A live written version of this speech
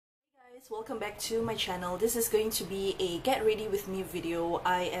Guys, welcome back to my channel. This is going to be a get ready with me video.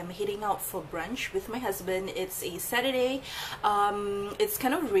 I am heading out for brunch with my husband. It's a Saturday. It's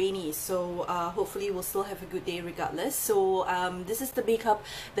kind of rainy, so hopefully we'll still have a good day regardless. So this is the makeup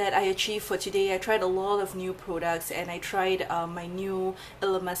that I achieved for today. I tried a lot of new products and I tried my new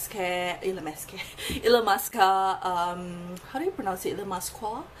Ilamasca, how do you pronounce it?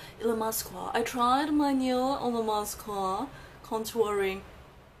 Ilamasqua. I tried my new Ilamasqua contouring.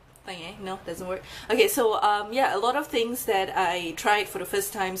 No, doesn't work. Okay, so yeah, a lot of things that I tried for the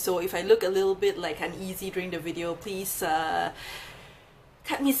first time, so if I look a little bit like uneasy during the video, please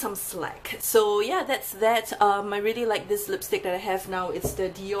cut me some slack. So yeah, that's that. I really like this lipstick that I have now. It's the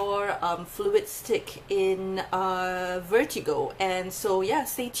Dior Fluid Stick in Vertigo. And so yeah,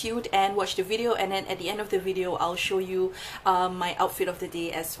 stay tuned and watch the video, and then at the end of the video I'll show you my outfit of the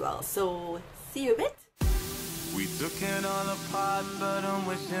day as well. So see you a bit. We took it all apart, but I'm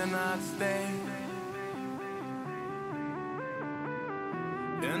wishing I'd stay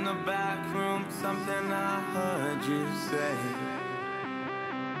in the back room. Something I heard you say.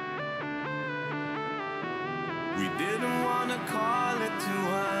 We didn't want to call it too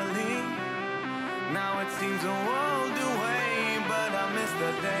early. Now it seems a world away, but I miss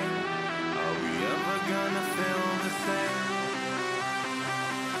the day. Are we ever gonna feel the same?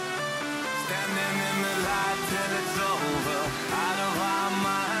 Standing in the light till it's over, out of our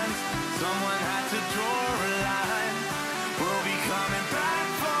minds. Someone had to draw a line. We'll be coming back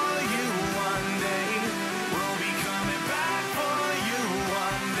for you one day. We'll be coming back for you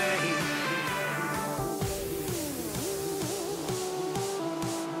one day.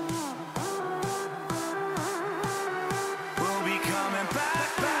 We'll be coming back,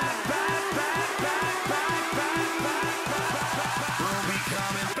 back, back, back, back, back, back, back, back, back. We'll be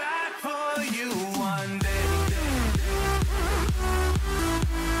coming back. You one day.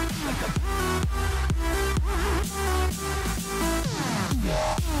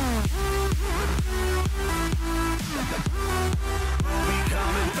 We'll be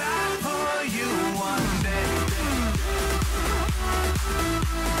coming back for you one day.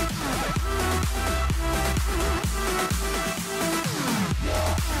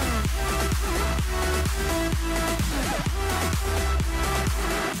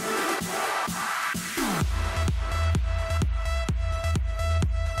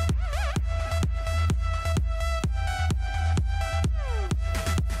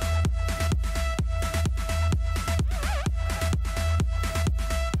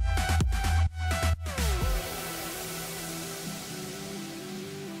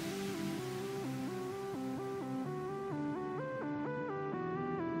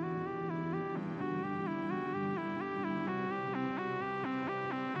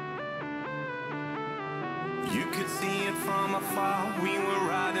 You could see it from afar, we were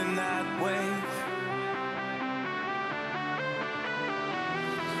riding that wave.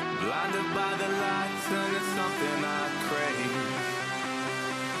 Blinded by the lights, and it's something I crave.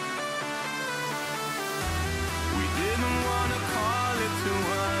 We didn't want to call it too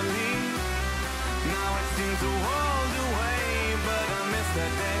early. Now it seems a world away, but I miss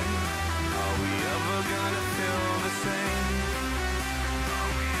that day. Are we ever gonna feel the same?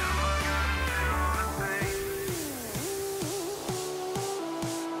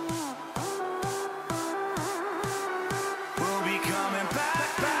 We'll be coming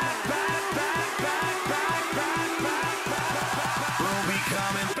back, back, back, back, back, back, back, back.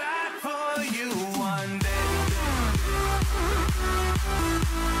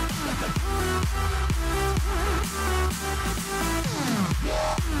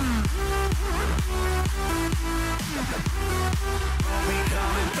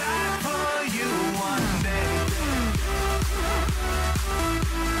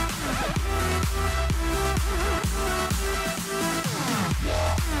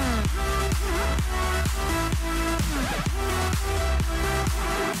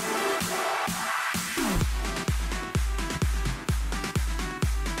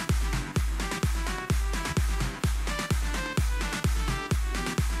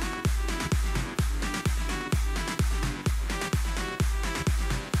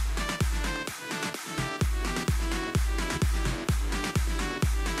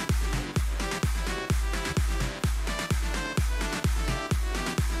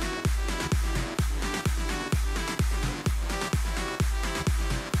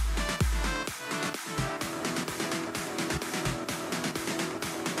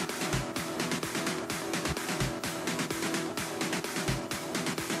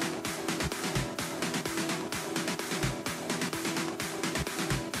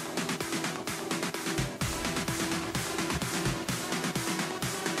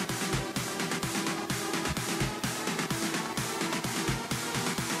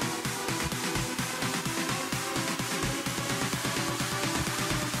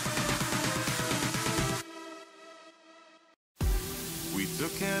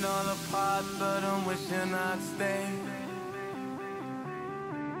 Took it all apart, but I'm wishing I'd stay.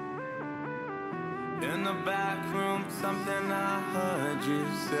 In the back room, something I heard you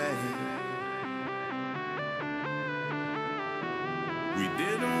say. We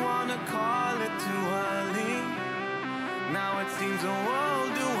didn't want to call it too early. Now it seems a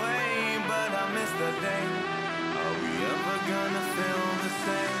world away, but I miss the day. Are we ever gonna feel the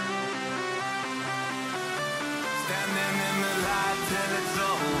same? Standing in the light till it's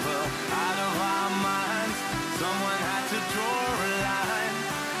over, out of our minds. Someone had to draw a line.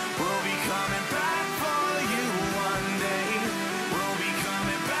 We'll be coming back for you one day. We'll be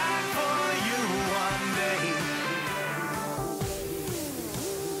coming back for you one day.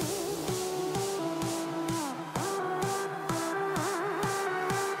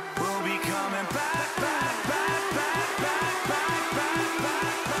 We'll be coming back, back, back, back, back, back, back, back,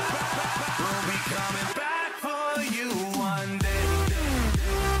 back, back. We'll be coming back for you one day.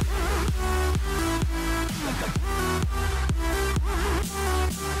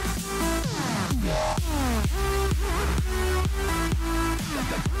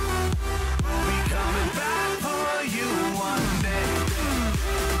 We'll be coming back for you one day.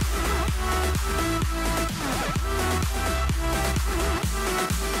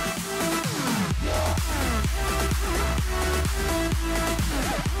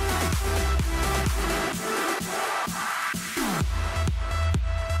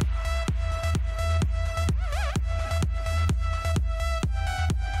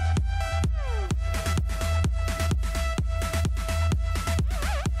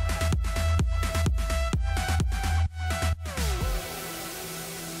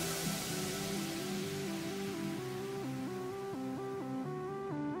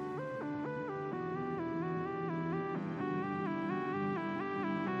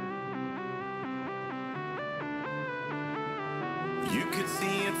 You could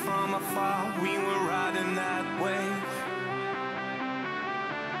see it from afar, we were riding that wave.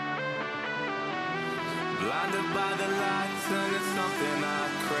 Blinded by the lights and it's something I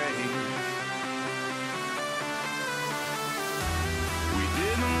crave. We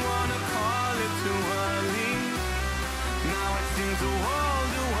didn't want to call it too early. Now it seems a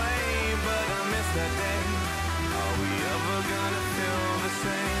world away, but I miss that day. Are we ever gonna feel the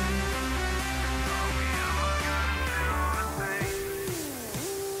same? Are we ever gonna feel the same?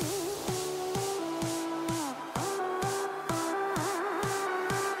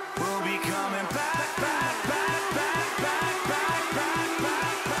 We'll be coming back, back, back, back, back, back, back, back,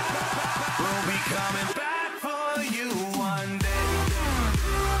 back, back. We'll be coming back for you one day.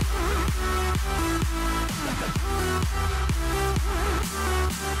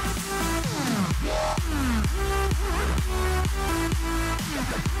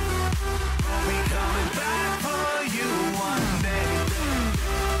 We'll be coming back for you one day.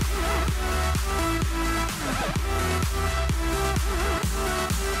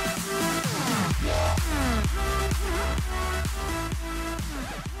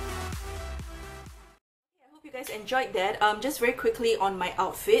 I hope you guys enjoyed that. Just very quickly on my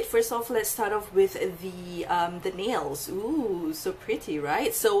outfit. First off, let's start off with the nails. Ooh, so pretty,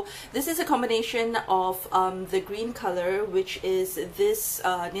 right? So this is a combination of the green color, which is this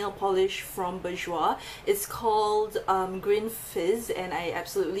nail polish from Bourjois. It's called Green Fizz, and I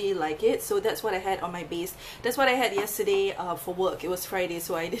absolutely like it. So that's what I had on my base. That's what I had yesterday for work. It was Friday,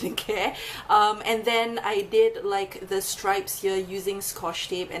 so I didn't care. And then I did like the stripes here using Scotch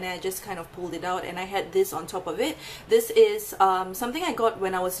tape, and I just kind of pulled it out, and I had this on top of it. This is something I got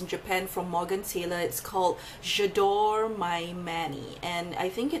when I was in Japan from Morgan Taylor. It's called J'adore My Mani, and I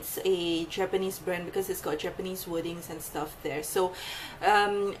think it's a Japanese brand because it's got Japanese wordings and stuff there. So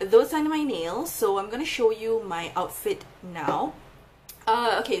those are my nails. So I'm gonna show you my outfit now.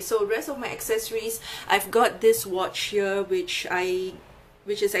 Okay, so rest of my accessories, I've got this watch here, which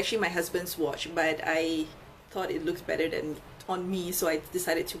is actually my husband's watch, but I thought it looks better than on me, so I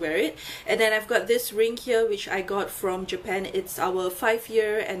decided to wear it. And then I've got this ring here, which I got from Japan. It's our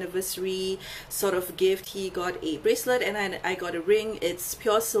 5-year anniversary sort of gift. He got a bracelet and then I got a ring. It's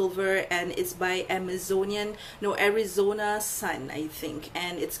pure silver and it's by Arizona Sun, I think,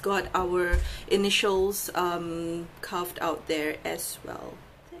 and it's got our initials carved out there as well.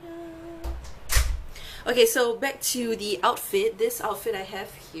 Okay, so back to the outfit. This outfit I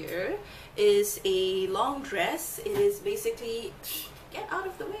have here is a long dress. It is basically, get out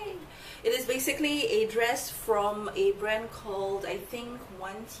of the way. It is basically a dress from a brand called, I think,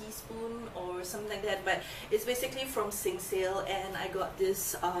 1 Teaspoon or something like that, but it's basically from SingSale, and I got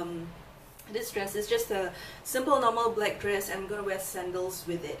this This dress is just a simple normal black dress. I'm gonna wear sandals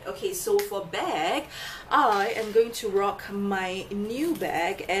with it. Okay, so for bag, I am going to rock my new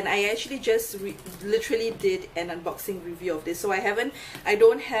bag, and I actually just literally did an unboxing review of this, so I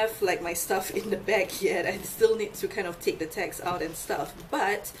don't have like my stuff in the bag yet. I still need to kind of take the tags out and stuff,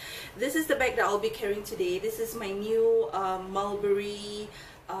 but this is the bag that I'll be carrying today. This is my new Mulberry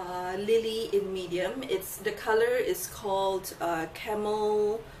Lily in medium. The color is called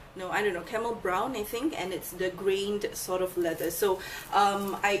camel brown, I think, and it's the grained sort of leather. So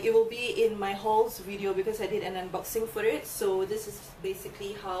it will be in my hauls video because I did an unboxing for it. So this is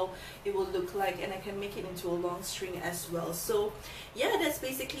basically how it will look like, and I can make it into a long string as well. So yeah, that's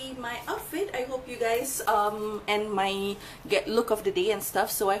basically my outfit. I hope you guys and my look of the day and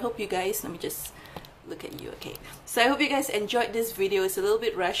stuff. So I hope you guys, let me just look at you. Okay, so I hope you guys enjoyed this video. It's a little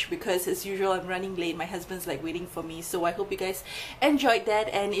bit rushed because as usual I'm running late. My husband's like waiting for me, so I hope you guys enjoyed that,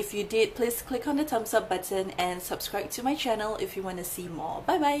 and if you did, please click on the thumbs up button and subscribe to my channel if you want to see more.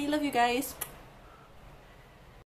 Bye bye, love you guys.